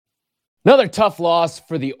Another tough loss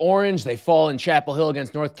for the Orange. They fall in Chapel Hill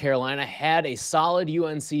against North Carolina. Had a solid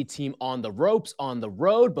UNC team on the ropes, on the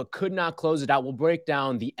road, but could not close it out. We'll break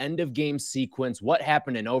down the end of game sequence, what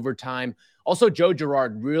happened in overtime. Also, Joe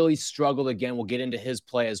Girard really struggled again. We'll get into his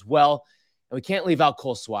play as well. And we can't leave out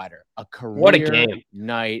Cole Swider, a What a career game.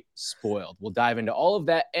 night spoiled. We'll dive into all of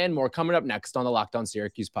that and more coming up next on the Locked On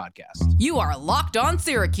Syracuse podcast. You are Locked On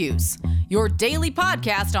Syracuse, your daily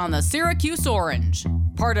podcast on the Syracuse Orange,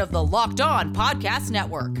 part of the Locked On Podcast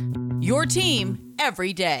Network, your team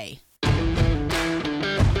every day.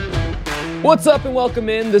 What's up and welcome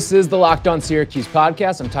in. This is the Locked On Syracuse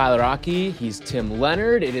podcast. I'm Tyler Rocky. He's Tim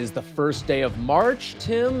Leonard. It is the first day of March,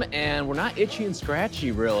 Tim, and we're not itchy and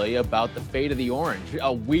scratchy really about the fate of the Orange.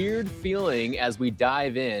 A weird feeling as we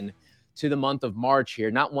dive in to the month of March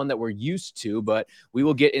here. Not one that we're used to, but we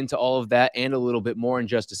will get into all of that and a little bit more in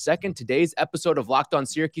just a second. Today's episode of Locked On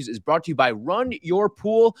Syracuse is brought to you by Run Your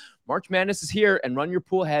Pool. March Madness is here, and Run Your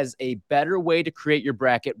Pool has a better way to create your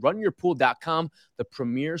bracket. RunYourPool.com, the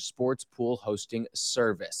premier sports pool hosting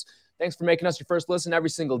service. Thanks for making us your first listen every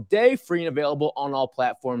single day. Free and available on all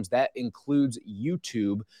platforms. That includes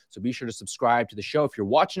YouTube. So be sure to subscribe to the show. If you're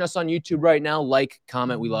watching us on YouTube right now, like,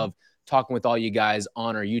 comment. We love talking with all you guys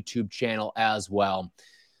on our YouTube channel as well.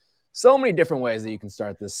 So many different ways that you can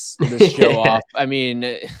start this show off. I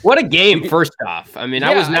mean, what a game, first off. I mean,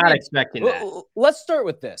 I was not expecting that. Let's start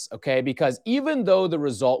with this, okay? Because even though the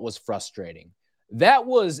result was frustrating, that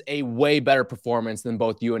was a way better performance than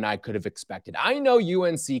both you and I could have expected. I know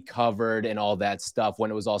UNC covered and all that stuff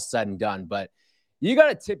when it was all said and done, but you got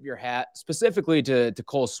to tip your hat specifically to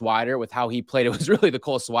Cole Swider with how he played. It was really the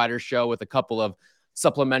Cole Swider show with a couple of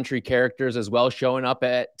supplementary characters as well showing up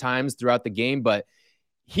at times throughout the game, but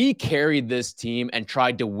he carried this team and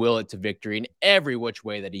tried to will it to victory in every which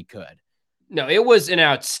way that he could. No, it was an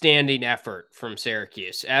outstanding effort from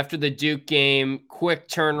Syracuse. After the Duke game, quick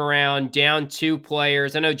turnaround, down 2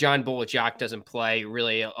 players. I know John Bolichak doesn't play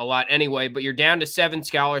really a lot anyway, but you're down to 7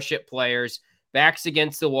 scholarship players, backs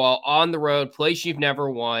against the wall, on the road, place you've never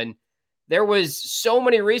won. There was so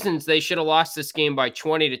many reasons they should have lost this game by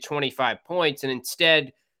 20 to 25 points, and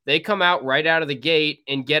instead they come out right out of the gate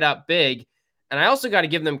and get up big. And I also got to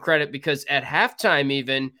give them credit because at halftime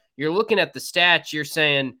even, you're looking at the stats, you're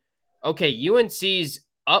saying, okay, UNC's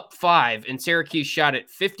up 5, and Syracuse shot at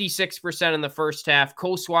 56% in the first half.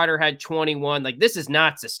 Cole Swider had 21. Like, this is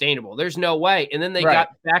not sustainable. There's no way. And then they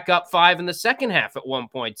got back up 5 in the second half at one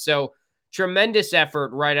point. So tremendous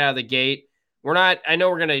effort right out of the gate. I know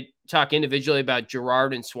we're going to talk individually about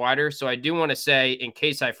Girard and Swider. So I do want to say, in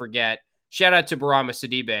case I forget, shout out to Barama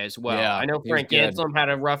Sidibe as well. Yeah, I know Frank Anselm had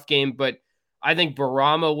a rough game, but I think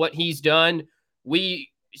Barama, what he's done, we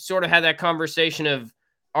sort of had that conversation of,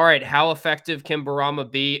 all right, how effective can Barama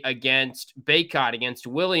be against Bacot, against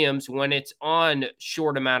Williams when it's on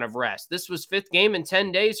short amount of rest? This was 5th game in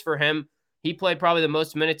 10 days for him. He played probably the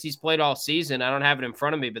most minutes he's played all season. I don't have it in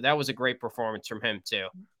front of me, but that was a great performance from him too.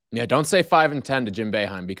 Yeah, don't say 5 and 10 to Jim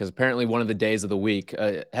Boeheim because apparently one of the days of the week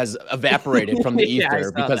has evaporated from the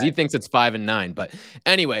ether because he thinks it's 5 and 9. But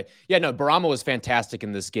anyway, yeah, no, Barama was fantastic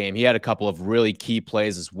in this game. He had a couple of really key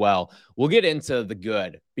plays as well. We'll get into the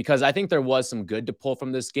good because I think there was some good to pull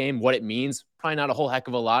from this game. What it means, probably not a whole heck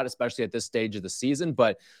of a lot, especially at this stage of the season,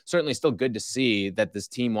 but certainly still good to see that this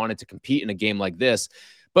team wanted to compete in a game like this.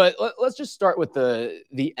 But let's just start with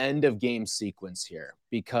the end of game sequence here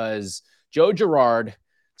because Joe Girard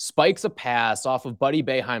spikes a pass off of Buddy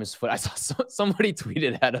Boeheim's foot. I saw somebody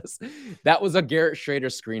tweeted at us. That was a Garrett Schrader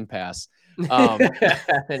screen pass, which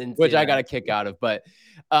I got a kick out of. But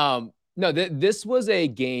no, this was a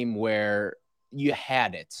game where you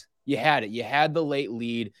had it. You had the late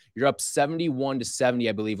lead. You're up 71-70,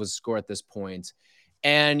 I believe was the score at this point.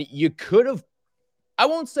 And you could have, I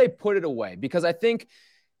won't say put it away because I think,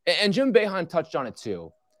 and Jim Boeheim touched on it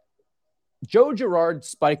too, Joe Girard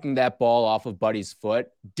spiking that ball off of Buddy's foot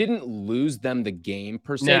didn't lose them the game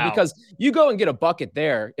per se because you go and get a bucket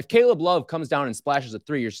there. If Caleb Love comes down and splashes a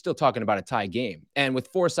 3, you're still talking about a tie game. And with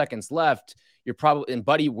 4 seconds left, you're probably, and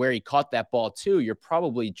Buddy, where he caught that ball too, you're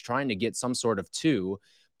probably trying to get some sort of 2.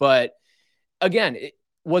 But again,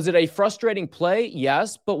 was it a frustrating play?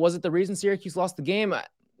 Yes. But was it the reason Syracuse lost the game?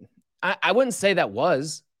 I wouldn't say that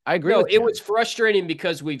was. I agree. No, it was frustrating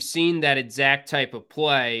because we've seen that exact type of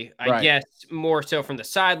play, I guess more so from the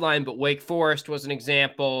sideline, but Wake Forest was an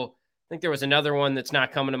example. I think there was another one that's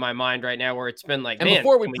not coming to my mind right now where it's been like, and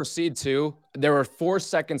before we proceed to, there were 4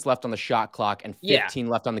 seconds left on the shot clock and 15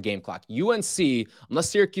 left on the game clock. UNC, unless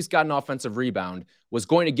Syracuse got an offensive rebound, was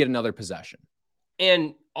going to get another possession.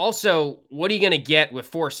 And also, what are you going to get with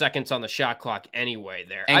 4 seconds on the shot clock anyway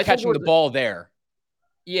there? And catching the ball there.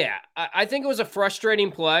 Yeah, I think it was a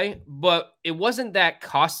frustrating play, but it wasn't that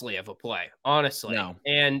costly of a play, honestly. No.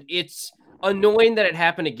 And it's annoying that it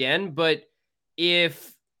happened again, but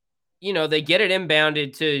if they get it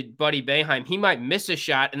inbounded to Buddy Boeheim, he might miss a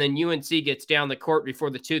shot, and then UNC gets down the court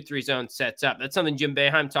before the 2-3 zone sets up. That's something Jim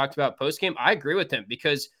Boeheim talked about post-game. I agree with him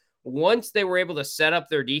because once they were able to set up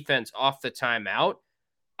their defense off the timeout,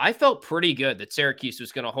 I felt pretty good that Syracuse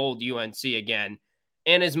was going to hold UNC again.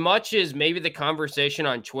 And as much as maybe the conversation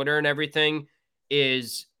on Twitter and everything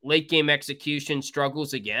is late game execution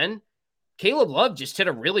struggles again, Caleb Love just hit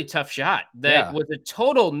a really tough shot that was a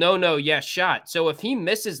total no, yes shot. So if he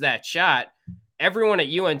misses that shot, everyone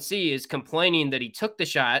at UNC is complaining that he took the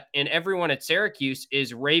shot, and everyone at Syracuse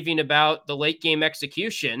is raving about the late game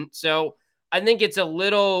execution. So I think it's a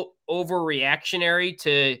little overreactionary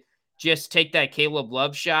to just take that Caleb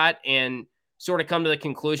Love shot and sort of come to the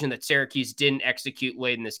conclusion that Syracuse didn't execute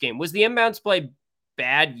late in this game. Was the inbounds play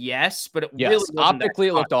bad? Yes, but it really wasn't optically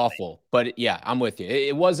it looked awful. But yeah, I'm with you.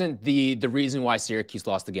 It wasn't the reason why Syracuse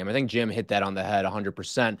lost the game. I think Jim hit that on the head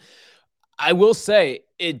 100%. I will say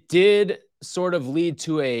it did sort of lead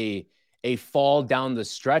to a fall down the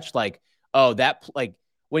stretch. Like, oh,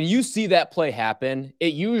 when you see that play happen,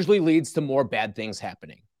 it usually leads to more bad things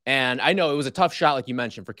happening. And I know it was a tough shot, like you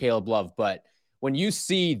mentioned, for Caleb Love, but when you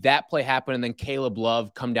see that play happen and then Caleb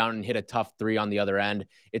Love come down and hit a tough three on the other end,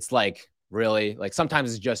 it's like, really? Like sometimes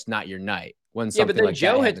it's just not your night when something but then like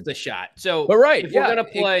Joe that hits the shot. So but right, if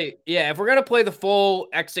we're gonna play the full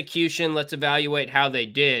execution, let's evaluate how they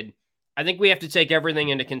did. I think we have to take everything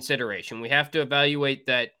into consideration. We have to evaluate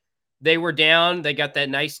that they were down, they got that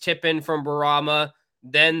nice tip in from Bourama,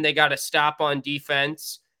 then they got a stop on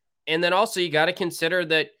defense. And then also you got to consider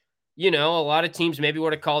that, a lot of teams maybe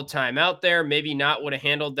would have called timeout there, maybe not would have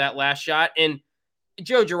handled that last shot. And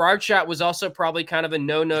Joe Girard's shot was also probably kind of a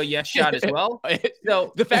no, yes shot as well.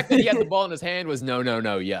 So the fact that he had the ball in his hand was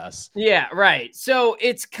no, yes. Yeah, right. So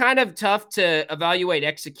it's kind of tough to evaluate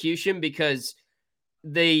execution because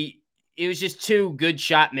it was just two good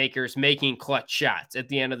shot makers making clutch shots at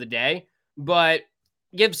the end of the day. But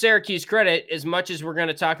give Syracuse credit, as much as we're going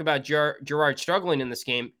to talk about Girard struggling in this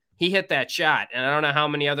game, he hit that shot. And I don't know how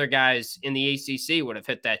many other guys in the ACC would have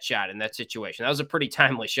hit that shot in that situation. That was a pretty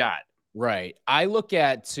timely shot. Right. I look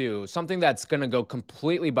at, too, something that's going to go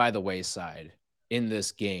completely by the wayside in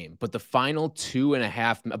this game. But the final about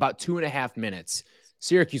 2.5 minutes,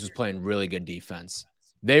 Syracuse was playing really good defense.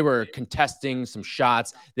 They were contesting some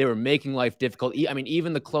shots. They were making life difficult. I mean,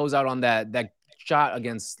 even the closeout on that shot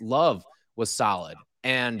against Love was solid.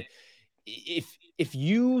 And if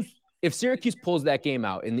Syracuse pulls that game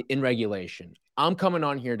out in regulation, I'm coming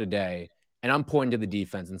on here today and I'm pointing to the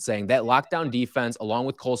defense and saying that lockdown defense, along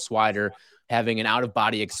with Cole Swider having an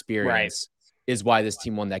out-of-body experience, is why this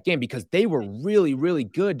team won that game, because they were really, really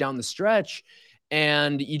good down the stretch.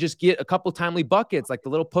 And you just get a couple timely buckets, like the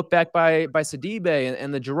little putback by Sidibe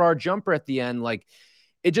and the Girard jumper at the end. Like,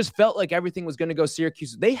 it just felt like everything was going to go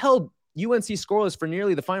Syracuse. They held UNC scoreless for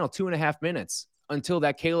nearly the final 2.5 minutes until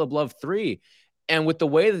that Caleb Love three. And with the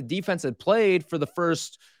way the defense had played for the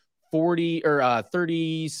first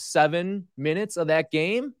 37 minutes of that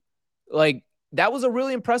game, like, that was a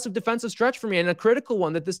really impressive defensive stretch for me and a critical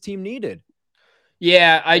one that this team needed.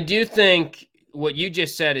 Yeah, I do think what you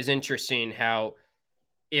just said is interesting, how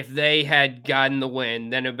if they had gotten the win,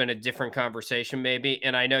 then it would have been a different conversation maybe.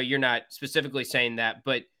 And I know you're not specifically saying that,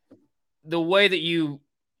 but the way that you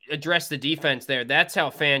address the defense there, that's how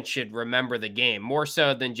fans should remember the game, more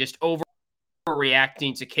so than just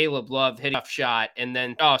overreacting to Caleb Love hitting a tough shot and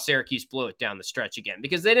then, Syracuse blew it down the stretch again,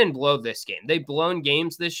 because they didn't blow this game. They've blown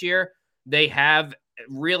games this year. They have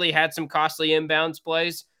really had some costly inbounds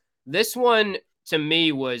plays. This one, to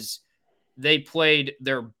me, was they played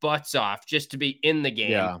their butts off just to be in the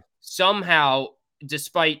game. Yeah. Somehow,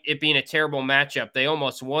 despite it being a terrible matchup, they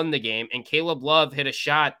almost won the game, and Caleb Love hit a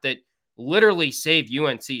shot that literally saved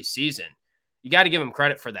UNC's season. You got to give him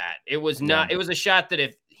credit for that. It was not. It was a shot that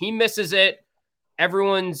if he misses it,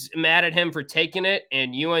 everyone's mad at him for taking it,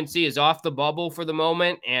 and UNC is off the bubble for the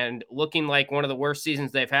moment and looking like one of the worst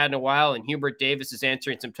seasons they've had in a while, and Hubert Davis is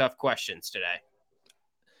answering some tough questions today.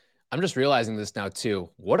 I'm just realizing this now, too.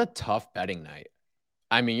 What a tough betting night.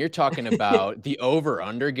 I mean, you're talking about the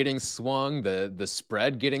over-under getting swung, the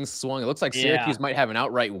spread getting swung. It looks like Syracuse might have an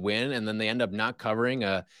outright win, and then they end up not covering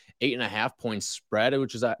a 8.5-point spread,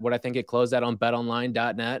 which is what I think it closed at on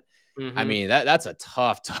betonline.net. Mm-hmm. I mean, that's a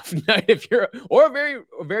tough night or a very,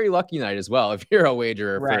 very lucky night as well if you're a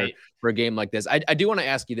wagerer for a game like this. I do want to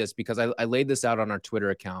ask you this, because I laid this out on our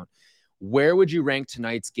Twitter account. Where would you rank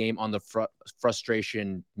tonight's game on the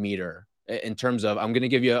frustration meter in terms of, I'm going to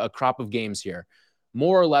give you a crop of games here.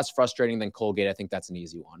 more or less frustrating than Colgate, I think that's an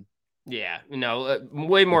easy one. Yeah,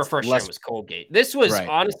 way more frustrating was Colgate. This was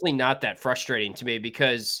honestly not that frustrating to me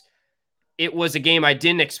because it was a game I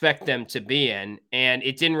didn't expect them to be in, and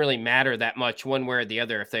it didn't really matter that much one way or the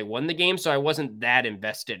other if they won the game, so I wasn't that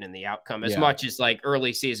invested in the outcome as much as like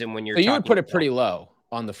early season when you're So you would put it pretty low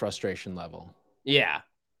on the frustration level. Yeah.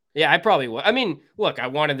 Yeah, I probably would. I mean, look, I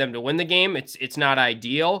wanted them to win the game. It's not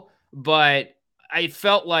ideal, but I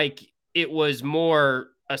felt like it was more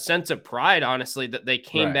a sense of pride, honestly, that they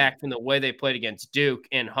came back from the way they played against Duke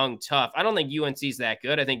and hung tough. I don't think UNC's that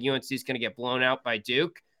good. I think UNC's going to get blown out by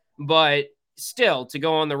Duke, but still, to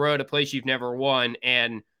go on the road, a place you've never won,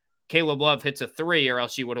 and Caleb Love hits a 3 or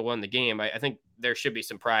else you would have won the game. I think there should be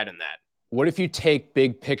some pride in that. What if you take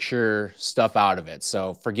big picture stuff out of it?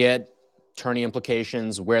 So forget tourney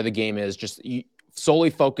implications, where the game is, just solely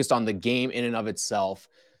focused on the game in and of itself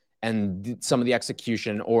and some of the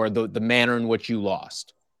execution or the manner in which you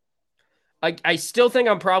lost. I still think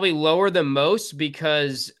I'm probably lower than most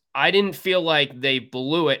because I didn't feel like they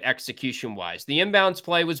blew it execution-wise. The inbounds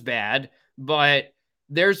play was bad, but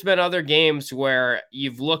there's been other games where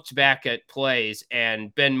you've looked back at plays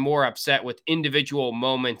and been more upset with individual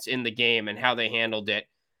moments in the game and how they handled it.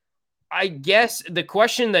 I guess the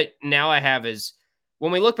question that now I have is,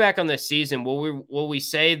 when we look back on this season, will we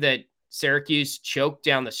say that Syracuse choked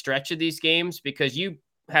down the stretch of these games? Because you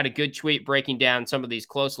had a good tweet breaking down some of these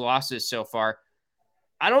close losses so far.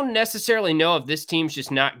 I don't necessarily know if this team's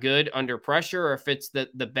just not good under pressure or if it's that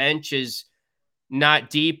the bench is not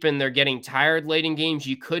deep and they're getting tired late in games.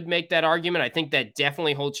 You could make that argument. I think that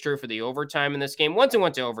definitely holds true for the overtime in this game. Once it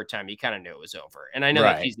went to overtime, you kind of knew it was over. And I know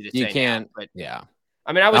that's easy to say. You can't, but yeah.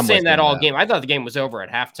 I mean, I was saying that all game. I thought the game was over at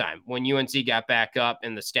halftime when UNC got back up,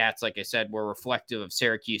 and the stats, like I said, were reflective of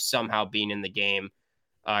Syracuse somehow being in the game,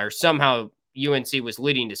 or somehow UNC was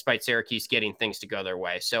leading despite Syracuse getting things to go their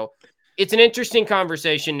way. So it's an interesting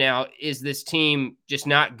conversation now. Is this team just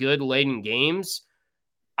not good late in games?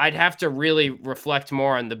 I'd have to really reflect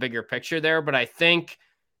more on the bigger picture there, but I think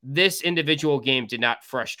this individual game did not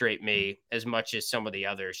frustrate me as much as some of the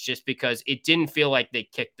others, just because it didn't feel like they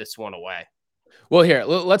kicked this one away. Well, here,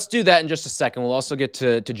 let's do that in just a second. We'll also get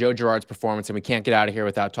to Joe Girard's performance, and we can't get out of here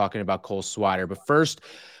without talking about Cole Swider. But first,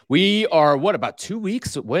 we are, about 2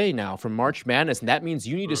 weeks away now from March Madness, and that means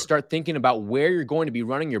you need to start thinking about where you're going to be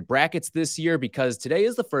running your brackets this year, because today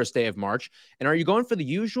is the first day of March. And are you going for the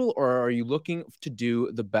usual, or are you looking to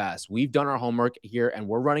do the best? We've done our homework here, and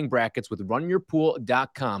we're running brackets with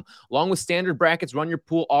runyourpool.com. Along with standard brackets, Run Your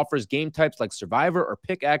Pool offers game types like Survivor or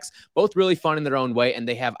Pick X, both really fun in their own way, and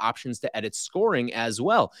they have options to edit scoring as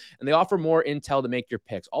well. And they offer more intel to make your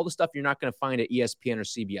picks, all the stuff you're not going to find at ESPN or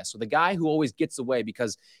CBS. So the guy who always gets away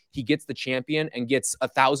because he gets the champion and gets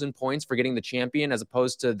 1,000 points for getting the champion, as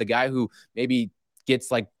opposed to the guy who maybe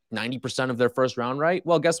gets like 90% of their first round right.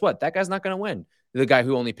 Well, guess what? That guy's not going to win. The guy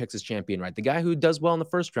who only picks his champion right. The guy who does well in the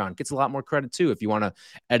first round gets a lot more credit too, if you want to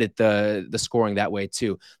edit the scoring that way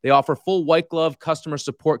too. They offer full white glove customer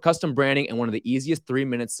support, custom branding, and one of the easiest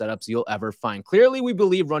 3-minute setups you'll ever find. Clearly, we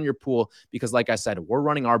believe Run Your Pool because, like I said, we're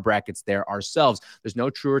running our brackets there ourselves. There's no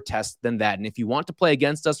truer test than that. And if you want to play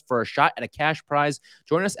against us for a shot at a cash prize,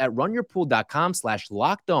 join us at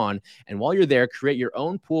runyourpool.com/lockedon. And while you're there, create your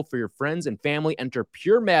own pool for your friends and family. Enter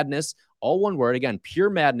Pure Madness, all one word, again,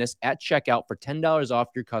 Pure Madness, at checkout for $10 off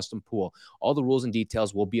your custom pool. All the rules and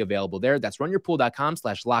details will be available there. That's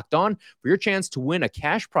runyourpool.com/lockedon for your chance to win a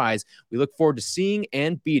cash prize. We look forward to seeing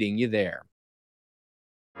and beating you there.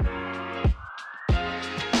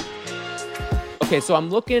 Okay, so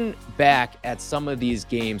I'm looking back at some of these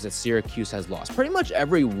games that Syracuse has lost. Pretty much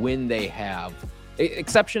every win they have,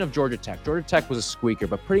 exception of Georgia Tech. Georgia Tech was a squeaker,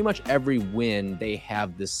 but pretty much every win they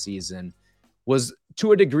have this season was,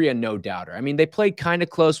 to a degree, a no-doubter. I mean, they played kind of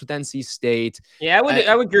close with NC State. Yeah,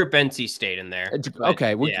 I would group NC State in there.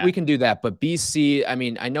 Okay, we can do that. But BC, I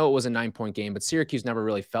mean, I know it was a 9-point game, but Syracuse never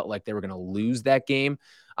really felt like they were going to lose that game.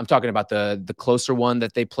 I'm talking about the closer one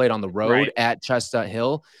that they played on the road at Chestnut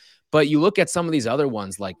Hill. But you look at some of these other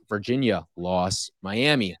ones like Virginia, loss,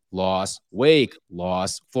 Miami, loss, Wake,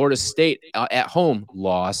 loss, Florida State at home,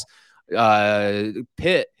 loss,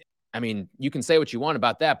 Pitt. I mean, you can say what you want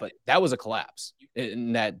about that, but that was a collapse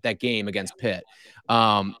in that game against Pitt.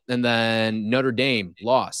 And then Notre Dame,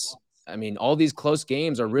 loss. I mean, all these close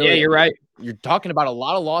games are really – yeah, you're right. You're talking about a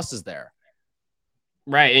lot of losses there.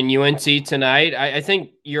 Right, and UNC tonight, I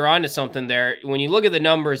think you're onto something there. When you look at the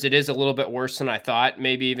numbers, it is a little bit worse than I thought,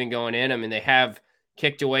 maybe even going in. I mean, they have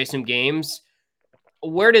kicked away some games.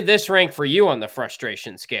 Where did this rank for you on the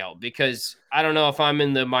frustration scale? Because I don't know if I'm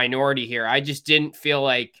in the minority here. I just didn't feel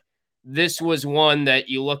like this was one that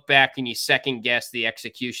you look back and you second guess the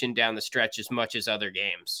execution down the stretch as much as other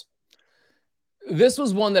games? This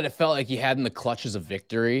was one that it felt like you had in the clutches of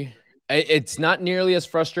victory. It's not nearly as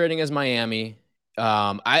frustrating as Miami.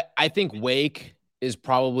 I think Wake is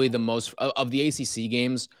probably the most of the ACC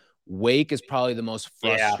games. Wake is probably the most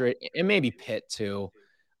frustrating, and maybe Pitt too,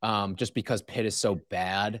 just because Pitt is so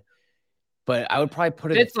bad. But I would probably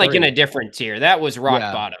put it. It's like in a different tier. That was rock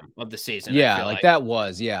bottom of the season. Yeah, like that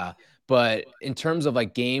was, yeah. But in terms of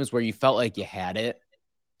like games where you felt like you had it,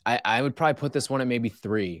 I would probably put this one at maybe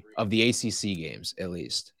 3 of the ACC games, at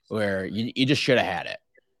least, where you just should have had it.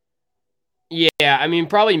 Yeah, I mean,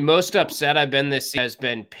 probably most upset I've been this season has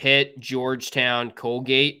been Pitt, Georgetown,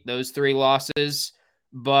 Colgate, those 3 losses.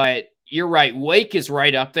 But you're right. Wake is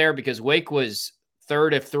right up there because Wake was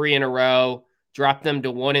 3rd of 3 in a row, dropped them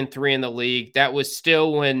to 1-3 in the league. That was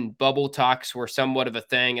still when bubble talks were somewhat of a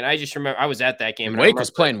thing. And I just remember I was at that game. And Wake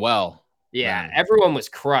was playing well. Yeah, everyone was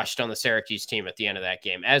crushed on the Syracuse team at the end of that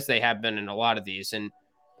game, as they have been in a lot of these. And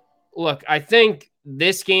look, I think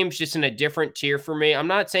this game's just in a different tier for me. I'm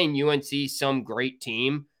not saying UNC's some great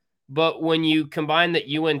team, but when you combine that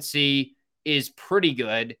UNC is pretty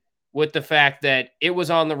good with the fact that it was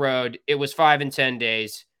on the road, it was 5 and 10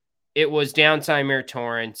 days, it was down Symir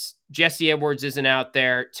Torrance, Jesse Edwards isn't out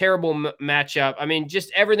there, terrible matchup. I mean, just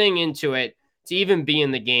everything into it to even be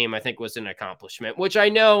in the game, I think was an accomplishment, which I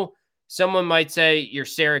know someone might say you're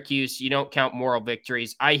Syracuse, you don't count moral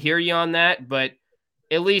victories. I hear you on that, but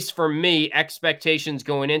at least for me, expectations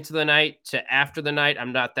going into the night to after the night,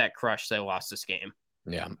 I'm not that crushed they lost this game.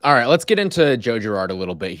 Yeah. All right. Let's get into Joe Girard a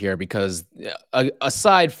little bit here because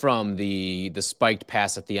aside from the spiked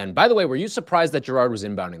pass at the end, by the way, were you surprised that Girard was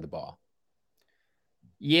inbounding the ball?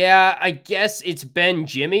 Yeah, I guess it's been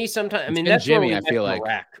Jimmy sometimes. I mean, that's Jimmy, I feel like.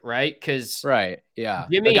 Right? Because yeah.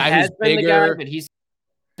 Jimmy has been the guy, but he's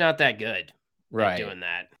not that good at doing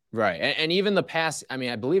that. Right. And even the pass, I mean,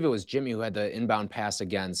 I believe it was Jimmy who had the inbound pass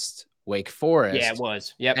against Wake Forest. Yeah, it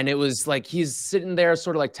was. Yep. And it was like he's sitting there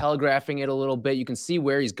sort of like telegraphing it a little bit. You can see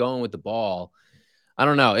where he's going with the ball. I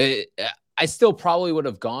don't know. I still probably would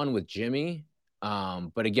have gone with Jimmy.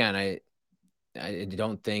 But again, I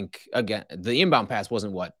don't think, again, the inbound pass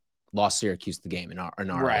wasn't what lost Syracuse the game in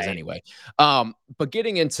our eyes anyway. But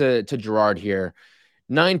getting into Girard here,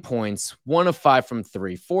 9 points, 1 of 5 from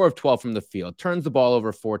 3, 4 of 12 from the field, turns the ball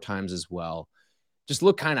over 4 times as well. Just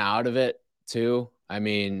look kind of out of it too. I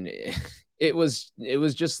mean, it was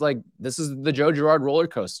just like, this is the Joe Girard roller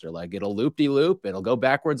coaster. Like it'll loop-de-loop. It'll go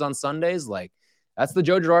backwards on Sundays. Like that's the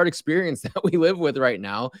Joe Girard experience that we live with right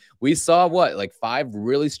now. We saw like 5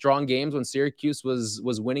 really strong games when Syracuse was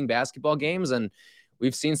winning basketball games. And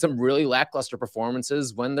we've seen some really lackluster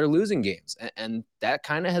performances when they're losing games. And that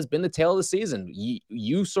kind of has been the tale of the season.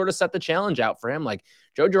 You sort of set the challenge out for him. Like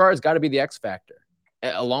Joe Girard's got to be the X factor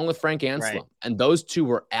along with Frank Anselem. Right. And those two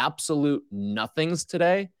were absolute nothings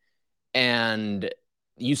today. And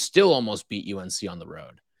you still almost beat UNC on the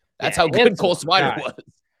road. That's how good Cole Swider was.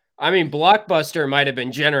 I mean, Blockbuster might have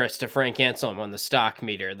been generous to Frank Anselem on the stock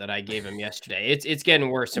meter that I gave him yesterday. It's getting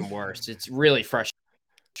worse and worse. It's really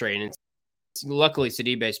frustrating. Luckily,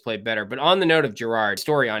 Sidibe's played better. But on the note of Girard,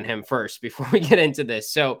 story on him first before we get into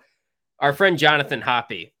this. So our friend Jonathan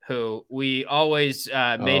Hoppe, who we always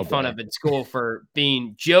made fun of in school for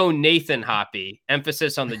being Joe Nathan Hoppe,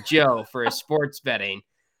 emphasis on the Joe for his sports betting.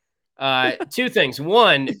 2 things.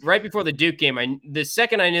 One, right before the Duke game, the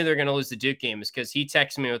second I knew they were going to lose the Duke game is because he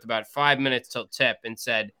texted me with about 5 minutes till tip and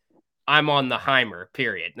said, "I'm on the Heimer,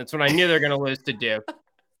 period." That's when I knew they're going to lose to Duke.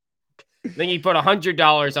 I think he put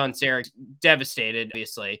 $100 on Syracuse. Devastated,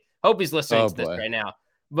 obviously. Hope he's listening to this right now.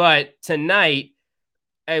 But tonight,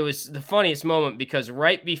 it was the funniest moment because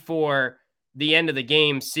right before the end of the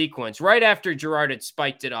game sequence, right after Girard had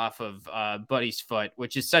spiked it off of Buddy's foot,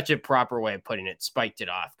 which is such a proper way of putting it, spiked it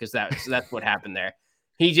off, because that's what happened there.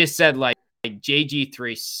 He just said, like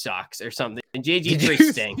JG3 sucks or something. And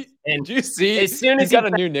JG3 stinks. And did you see? As soon as he got a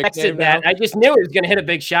new nickname, I just knew he was going to hit a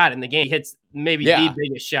big shot in the game. He hits maybe the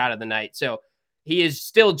biggest shot of the night. So he is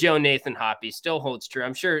still Joe Nathan Hoppe, still holds true.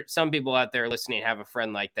 I'm sure some people out there listening have a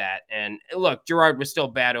friend like that. And look, Girard was still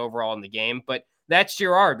bad overall in the game, but that's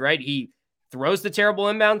Girard, right? He throws the terrible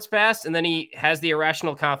inbounds pass, and then he has the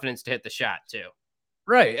irrational confidence to hit the shot too.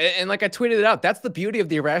 Right. And like I tweeted it out, that's the beauty of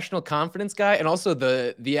the irrational confidence guy. And also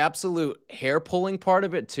the absolute hair pulling part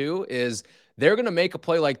of it too, is they're going to make a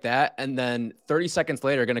play like that. And then 30 seconds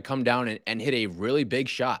later, going to come down and hit a really big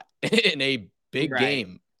shot in a big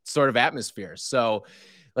game sort of atmosphere. So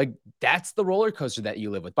like, that's the roller coaster that you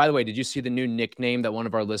live with. By the way, did you see the new nickname that one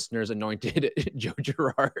of our listeners anointed Joe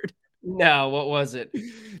Girard? No, what was it?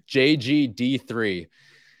 JGD3.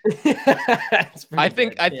 I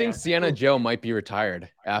think Sienna Joe might be retired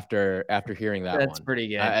after hearing that. That's one. Pretty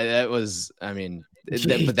good. That was, I mean,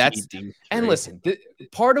 but that's, and listen,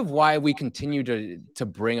 part of why we continue to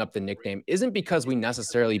bring up the nickname isn't because we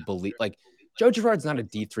necessarily believe, like, Joe Girard's not a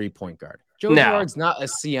D3 point guard. Joe Girard's not a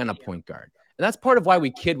Sienna point guard. And that's part of why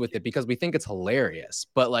we kid with it, because we think it's hilarious.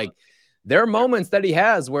 But like, there are moments that he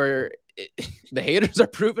has where the haters are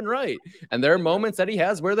proven right. And there are moments that he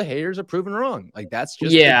has where the haters are proven wrong. Like, that's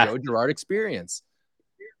just the Joe Girard experience.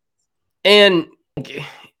 And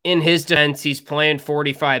in his defense, he's playing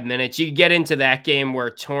 45 minutes. You get into that game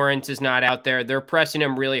where Torrance is not out there. They're pressing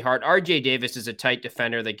him really hard. RJ Davis is a tight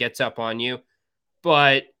defender that gets up on you,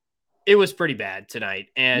 but it was pretty bad tonight.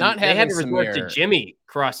 And they had to resort to Jimmy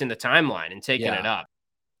crossing the timeline and taking it up,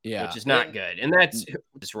 which is not good. And that's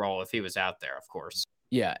his role if he was out there, of course.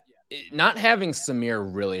 Yeah. Not having Samir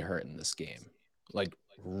really hurt in this game, like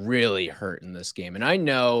really hurt in this game. And I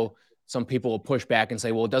know some people will push back and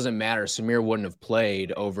say, well, it doesn't matter. Samir wouldn't have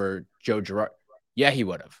played over Joe Girard. Yeah, he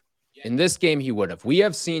would have. In this game, he would have. We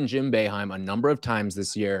have seen Jim Boeheim a number of times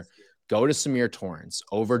this year go to Samir Torrance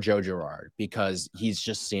over Joe Girard because he's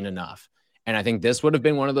just seen enough. And I think this would have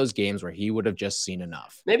been one of those games where he would have just seen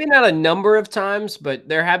enough. Maybe not a number of times, but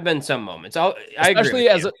there have been some moments.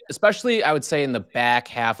 Especially I would say in the back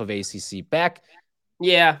half of ACC.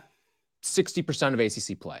 60% of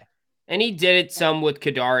ACC play. And he did it some with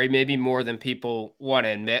Kadary, maybe more than people want to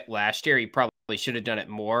admit last year. He probably should have done it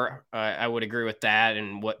more. I would agree with that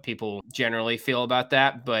and what people generally feel about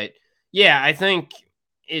that. But yeah, I think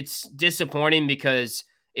it's disappointing because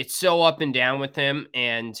it's so up and down with him.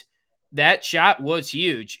 And that shot was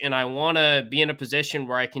huge. And I want to be in a position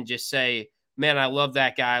where I can just say, man, I love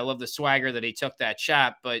that guy. I love the swagger that he took that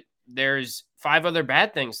shot. But there's 5 other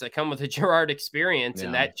bad things that come with the Girard experience. Yeah.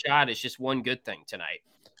 And that shot is just one good thing tonight.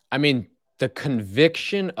 I mean, the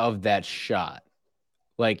conviction of that shot,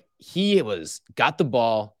 like he got the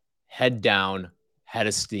ball, head down, head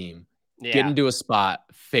of steam, get into a spot,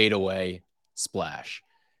 fade away, splash.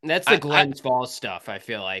 And that's the Glens Falls stuff, I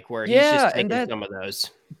feel like, where he's just taking some of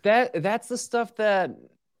those. That's the stuff that,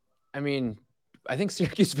 I mean, I think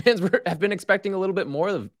Syracuse fans have been expecting a little bit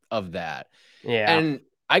more of that. Yeah. And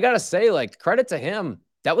I got to say, like, credit to him.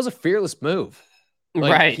 That was a fearless move.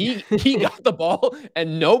 Like, right. He got the ball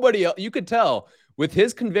and nobody else, you could tell with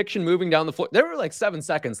his conviction moving down the floor. There were like 7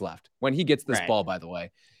 seconds left when he gets this ball, by the way.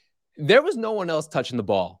 There was no one else touching the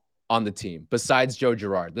ball on the team besides Joe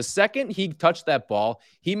Girard. The second he touched that ball,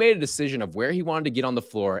 he made a decision of where he wanted to get on the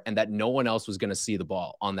floor and that no one else was going to see the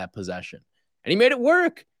ball on that possession. And he made it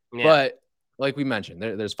work. Yeah. But like we mentioned,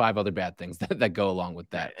 there's 5 other bad things that go along with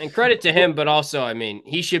that. And credit to him, but also, I mean,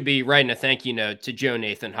 he should be writing a thank you note to Joe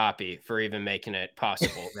Nathan Hoppe for even making it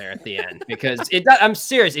possible there at the end. Because I'm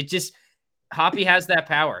serious. It just, Hoppe has that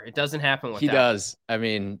power. It doesn't happen with He does. I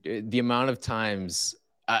mean, the amount of times,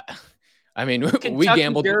 I mean, Kentucky we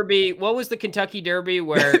gambled. Derby. What was the Kentucky Derby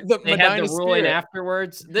where they had the ruling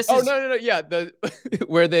afterwards? No. Yeah.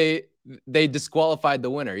 Where they disqualified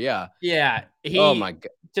the winner. Yeah. Yeah. Oh my God.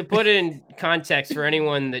 To put it in context for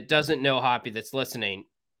anyone that doesn't know Hoppe that's listening,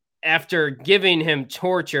 after giving him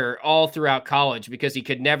torture all throughout college because he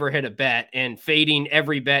could never hit a bet and fading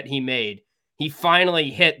every bet he made, he finally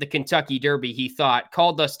hit the Kentucky Derby, he thought,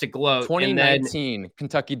 called us to gloat. 2019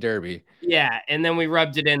 Kentucky Derby. Yeah, and then we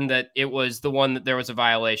rubbed it in that it was the one that there was a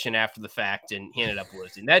violation after the fact, and he ended up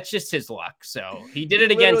losing. That's just his luck. So he did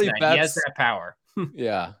it again tonight. He has that power.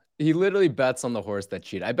 Yeah. He literally bets on the horse that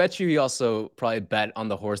cheated. I bet you he also probably bet on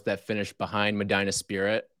the horse that finished behind Medina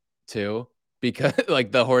Spirit too, because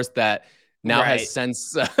like the horse that now has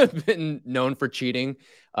since been known for cheating.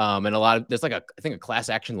 And there's like I think a class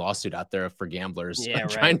action lawsuit out there for gamblers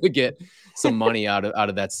trying to get some money out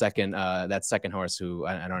of that second horse who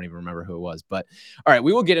I don't even remember who it was. But all right,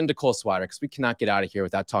 we will get into Cole Swider because we cannot get out of here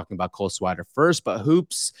without talking about Cole Swider first. But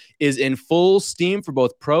Hoops is in full steam for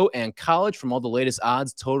both pro and college. From all the latest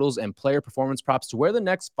odds, totals, and player performance props to where the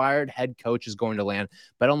next fired head coach is going to land,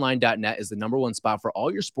 BetOnline.net is the #1 spot for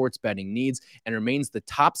all your sports betting needs and remains the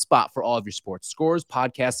top spot for all of your sports scores,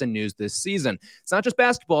 podcasts, and news this season. It's not just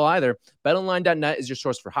basketball either. BetOnline.net is your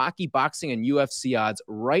source for hockey, boxing, and UFC odds,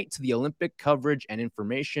 right to the Olympic coverage and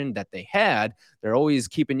information that they had. They're always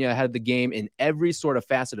keeping you ahead of the game in every sort of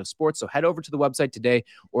facet of sports. So head over to the website today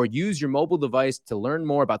or use your mobile device to learn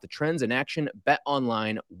more about the trends in action.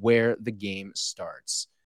 BetOnline, where the game starts.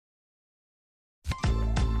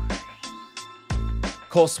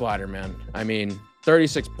 Cole Swider, man. I mean,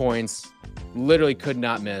 36 points, literally could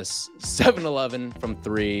not miss. 7-11 from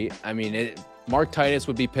 3. I mean, Mark Titus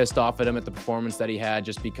would be pissed off at him at the performance that he had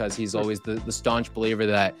just because he's always the staunch believer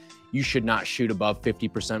that you should not shoot above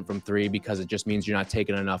 50% from three because it just means you're not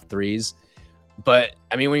taking enough threes. But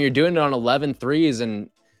I mean, when you're doing it on 11 threes, and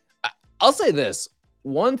I'll say this,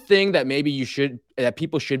 one thing that maybe that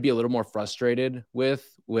people should be a little more frustrated with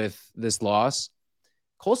this loss,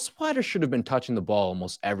 Cole Swider should have been touching the ball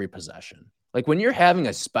almost every possession. Like when you're having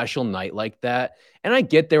a special night like that, and I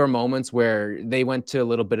get there were moments where they went to a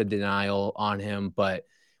little bit of denial on him, but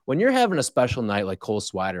when you're having a special night like Cole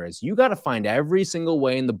Swider is, you got to find every single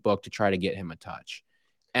way in the book to try to get him a touch.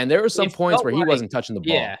 And there were some points where he wasn't touching the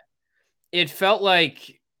ball. Yeah. It felt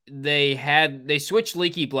like they switched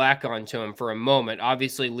Leaky Black onto him for a moment.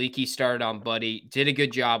 Obviously, Leaky started on Buddy, did a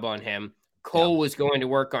good job on him. Cole was going to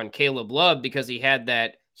work on Caleb Love because he had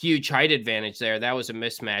that huge height advantage there. That was a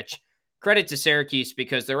mismatch. Credit to Syracuse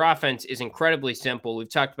because their offense is incredibly simple. We've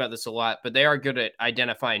talked about this a lot, but they are good at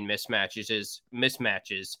identifying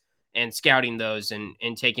mismatches and scouting those and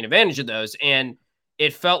taking advantage of those. And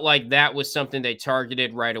it felt like that was something they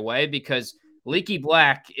targeted right away because Leaky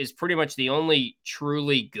Black is pretty much the only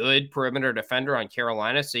truly good perimeter defender on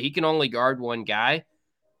Carolina, so he can only guard one guy.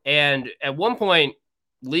 And at one point,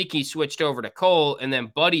 Leaky switched over to Cole, and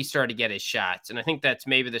then Buddy started to get his shots. And I think that's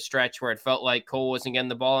maybe the stretch where it felt like Cole wasn't getting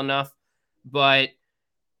the ball enough. But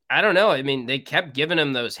I don't know. I mean, they kept giving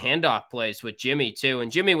him those handoff plays with Jimmy, too.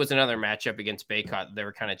 And Jimmy was another matchup against Bacot. They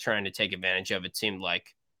were kind of trying to take advantage of, it seemed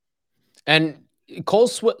like. And Cole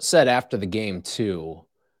said after the game, too,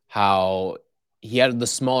 how he had the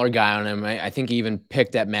smaller guy on him. I think he even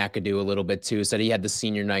picked at McAdoo a little bit, too. Said he had the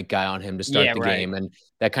senior night guy on him to start the game. And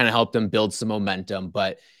that kind of helped him build some momentum.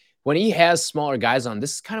 But when he has smaller guys on,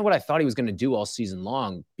 this is kind of what I thought he was going to do all season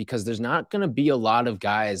long, because there's not going to be a lot of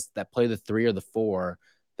guys that play the 3 or the 4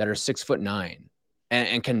 that are 6'9"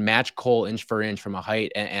 and can match Cole inch for inch from a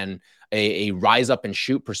height and a rise up and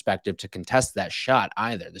shoot perspective to contest that shot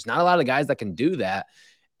either. There's not a lot of guys that can do that.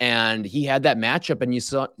 And he had that matchup, and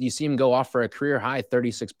you see him go off for a career high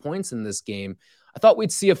 36 points in this game. I thought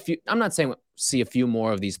we'd see a few. I'm not saying see a few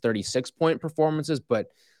more of these 36-point performances, but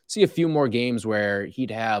see a few more games where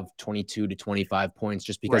he'd have 22 to 25 points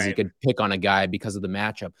just because he could pick on a guy because of the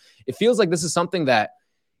matchup. It feels like this is something that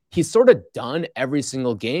he's sort of done every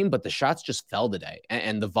single game, but the shots just fell today,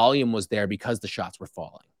 and the volume was there because the shots were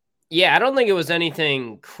falling. Yeah, I don't think it was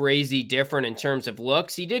anything crazy different in terms of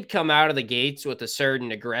looks. He did come out of the gates with a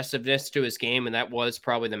certain aggressiveness to his game, and that was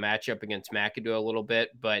probably the matchup against McAdoo a little bit.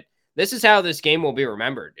 But this is how this game will be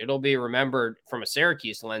remembered. It'll be remembered from a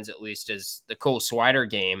Syracuse lens, at least, as the Cole Swider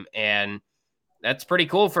game. And that's pretty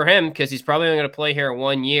cool for him because he's probably only going to play here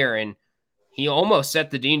 1 year. And he almost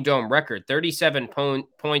set the Dean Dome record. 37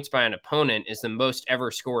 points by an opponent is the most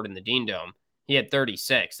ever scored in the Dean Dome. He had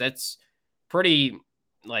 36. That's pretty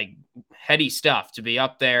heady stuff to be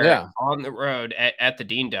up there on the road at the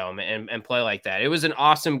Dean Dome and play like that. It was an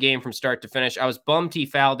awesome game from start to finish. I was bummed he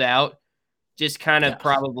fouled out. Just kind of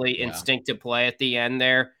probably instinctive play at the end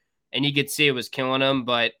there. And you could see it was killing him,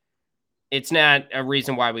 but it's not a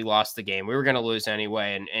reason why we lost the game. We were going to lose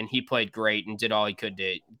anyway, and he played great and did all he could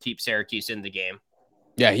to keep Syracuse in the game.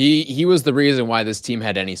 Yeah, he was the reason why this team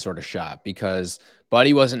had any sort of shot, because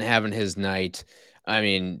Buddy wasn't having his night. I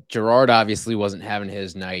mean, Gerard obviously wasn't having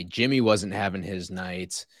his night. Jimmy wasn't having his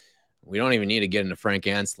night. We don't even need to get into Frank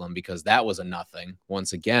Anselem because that was a nothing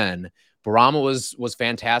once again. Bourama was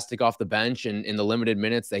fantastic off the bench, and in the limited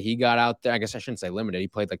minutes that he got out there, I guess I shouldn't say limited. He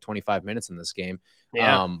played like 25 minutes in this game.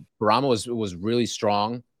 Yeah. Bourama was really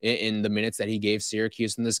strong in the minutes that he gave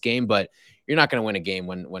Syracuse in this game, but you're not going to win a game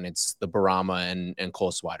when it's the Bourama and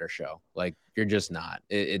Cole Swider show. Like, you're just not.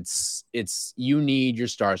 It's you need your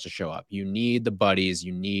stars to show up. You need the Buddies.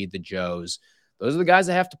 You need the Joes. Those are the guys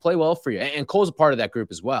that have to play well for you. And Cole's a part of that group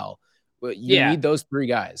as well. But you need those 3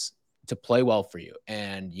 guys to play well for you.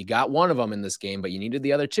 And you got one of them in this game, but you needed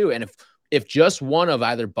the other 2. And if just one of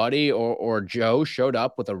either Buddy or Joe showed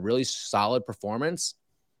up with a really solid performance,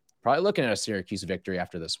 probably looking at a Syracuse victory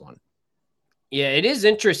after this one. Yeah, it is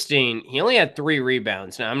interesting. He only had 3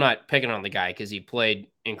 rebounds. Now, I'm not picking on the guy because he played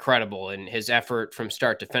incredible, and his effort from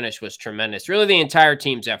start to finish was tremendous. Really, the entire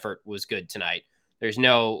team's effort was good tonight. There's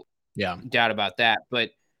no doubt about that.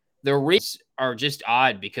 But the reasons are just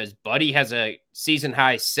odd because Buddy has a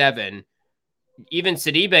season-high 7. Even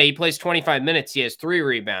Sidibe, he plays 25 minutes. He has 3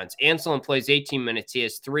 rebounds. Anselem plays 18 minutes. He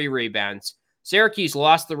has 3 rebounds. Syracuse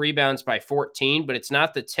lost the rebounds by 14, but it's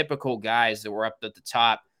not the typical guys that were up at the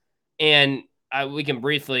top. And I'll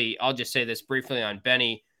just say this briefly on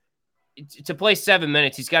Benny. To play 7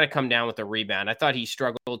 minutes, he's got to come down with a rebound. I thought he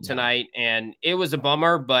struggled tonight, and it was a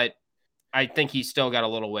bummer, but I think he's still got a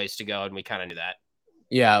little ways to go, and we kind of knew that.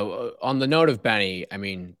 Yeah, on the note of Benny, I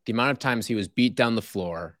mean, the amount of times he was beat down the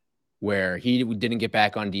floor, where he didn't get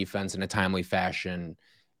back on defense in a timely fashion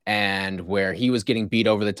and where he was getting beat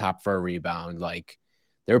over the top for a rebound. Like,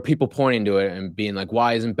 there were people pointing to it and being like,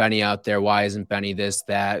 why isn't Benny out there? Why isn't Benny this,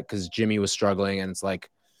 that? Because Jimmy was struggling. And it's like,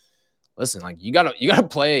 listen, like you gotta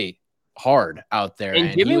play hard out there.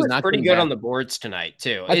 And Jimmy was not pretty good on the boards tonight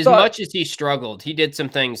too. Much as he struggled, he did some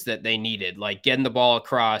things that they needed, like getting the ball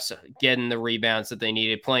across, getting the rebounds that they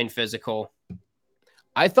needed, playing physical.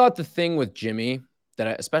 I thought the thing with Jimmy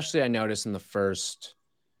that especially I noticed in the first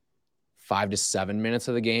 5 to 7 minutes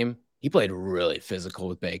of the game, he played really physical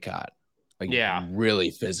with Bacot. Really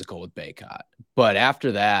physical with Bacot. But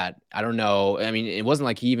after that, I don't know. I mean, it wasn't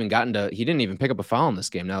like he didn't even pick up a foul in this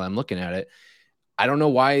game. Now that I'm looking at it, I don't know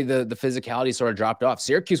why the physicality sort of dropped off.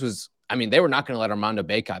 Syracuse they were not going to let Armando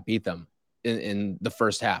Bacot beat them in the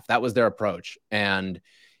first half. That was their approach. And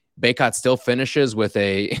Bacot still finishes with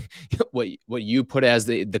a what you put as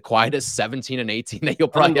the quietest 17 and 18 that you'll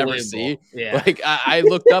probably ever see. Yeah. Like I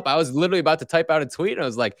looked up, I was literally about to type out a tweet and I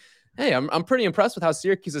was like, hey, I'm pretty impressed with how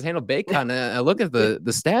Syracuse has handled Bacot. And I look at the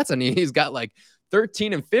stats and he's got like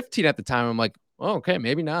 13 and 15 at the time. I'm like, oh, okay,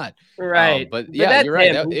 maybe not. Right. But yeah, you're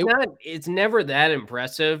right. It's never that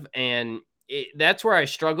impressive. And that's where I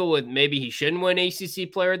struggle with maybe he shouldn't win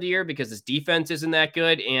ACC Player of the Year because his defense isn't that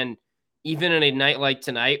good. And even in a night like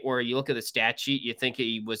tonight where you look at the stat sheet, you think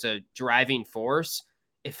he was a driving force.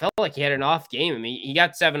 It felt like he had an off game. I mean, he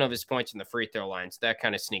got 7 of his points in the free throw line, so that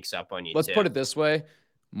kind of sneaks up on you. Let's put it this way.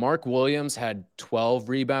 Mark Williams had 12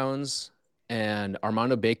 rebounds and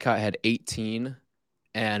Armando Bacot had 18.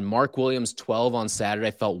 And Mark Williams' 12 on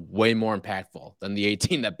Saturday felt way more impactful than the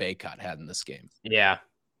 18 that Bacot had in this game. Yeah.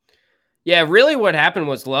 Yeah, really what happened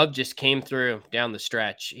was Love just came through down the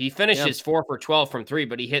stretch. He finishes 4 for 12 from 3,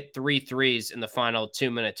 but he hit 3 threes in the final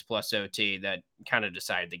 2 minutes plus OT that kind of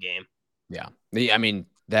decided the game. Yeah. I mean,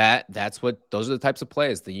 those are the types of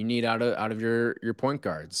plays that you need out of your point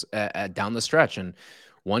guards down the stretch. And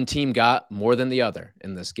one team got more than the other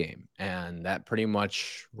in this game, and that pretty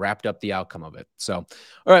much wrapped up the outcome of it. So, all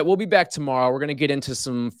right, we'll be back tomorrow. We're going to get into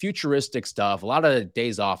some futuristic stuff, a lot of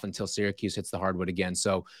days off until Syracuse hits the hardwood again.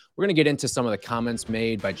 So we're going to get into some of the comments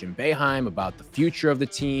made by Jim Boeheim about the future of the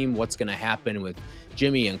team, what's going to happen with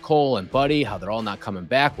Jimmy and Cole and Buddy, how they're all not coming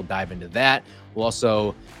back. We'll dive into that. We'll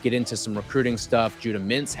also get into some recruiting stuff. Judah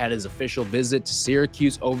Mintz had his official visit to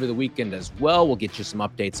Syracuse over the weekend as well. We'll get you some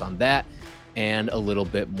updates on that and a little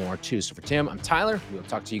bit more too. So for Tim, I'm Tyler. We'll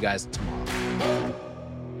talk to you guys tomorrow.